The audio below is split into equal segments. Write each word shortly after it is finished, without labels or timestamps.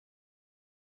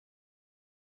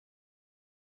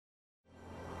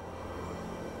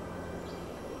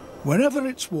Wherever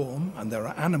it's warm and there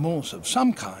are animals of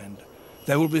some kind,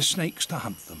 there will be snakes to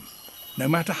hunt them, no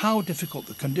matter how difficult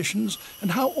the conditions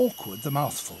and how awkward the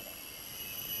mouthful.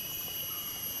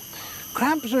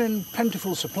 Crabs are in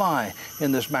plentiful supply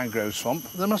in this mangrove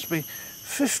swamp. There must be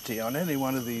 50 on any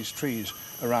one of these trees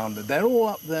around it. They're all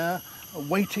up there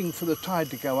waiting for the tide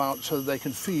to go out so that they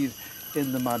can feed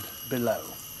in the mud below.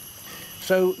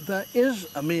 So there is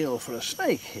a meal for a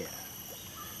snake here.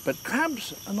 But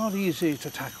crabs are not easy to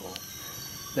tackle.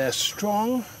 They're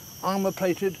strong,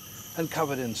 armour-plated and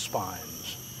covered in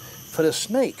spines. For a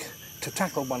snake to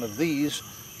tackle one of these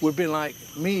would be like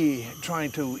me trying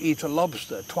to eat a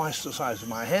lobster twice the size of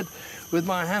my head with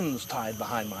my hands tied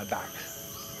behind my back.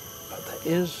 But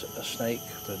there is a snake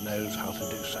that knows how to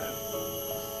do so.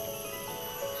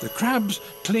 The crabs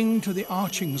cling to the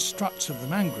arching struts of the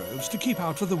mangroves to keep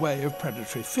out of the way of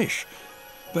predatory fish.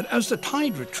 But as the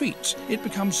tide retreats, it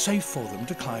becomes safe for them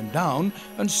to climb down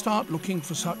and start looking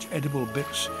for such edible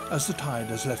bits as the tide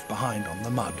has left behind on the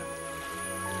mud.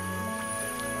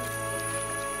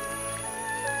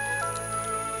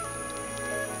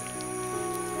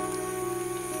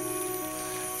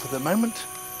 For the moment,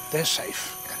 they're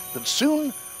safe, but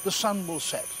soon the sun will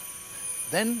set.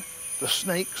 Then the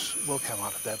snakes will come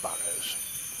out of their burrows.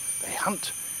 They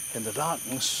hunt in the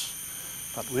darkness,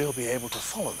 but we'll be able to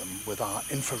follow them with our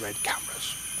infrared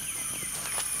cameras.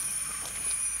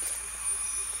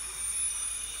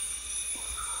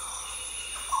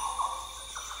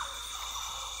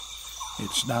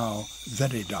 It's now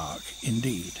very dark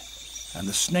indeed, and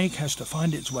the snake has to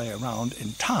find its way around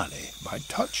entirely by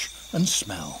touch and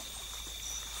smell.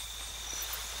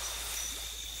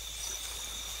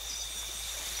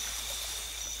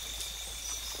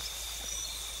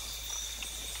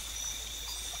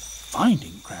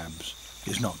 Finding crabs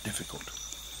is not difficult.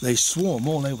 They swarm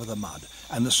all over the mud,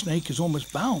 and the snake is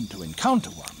almost bound to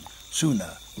encounter one,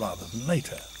 sooner rather than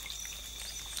later.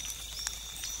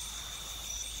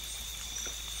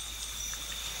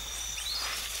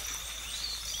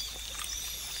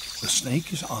 The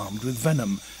snake is armed with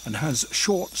venom and has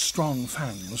short, strong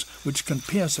fangs which can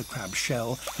pierce a crab's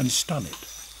shell and stun it.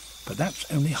 But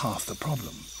that's only half the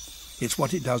problem. It's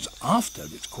what it does after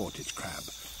it's caught its crab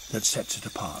that sets it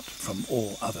apart from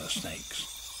all other snakes.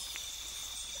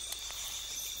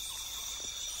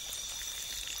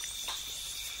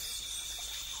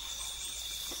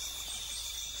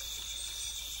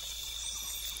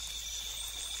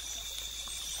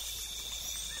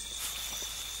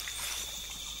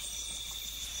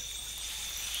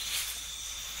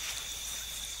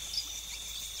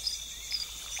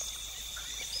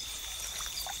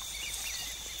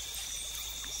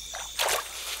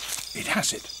 It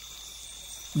has it.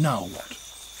 Now what?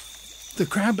 The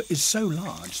crab is so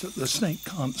large that the snake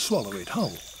can't swallow it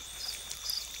whole.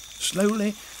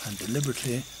 Slowly and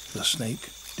deliberately, the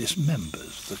snake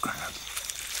dismembers the crab.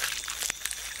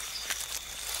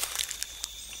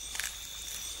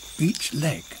 Each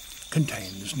leg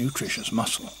contains nutritious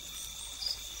muscle.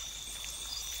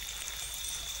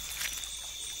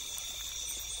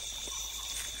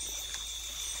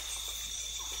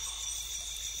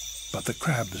 But the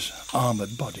crab's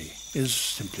armoured body is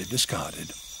simply discarded.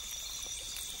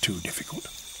 Too difficult.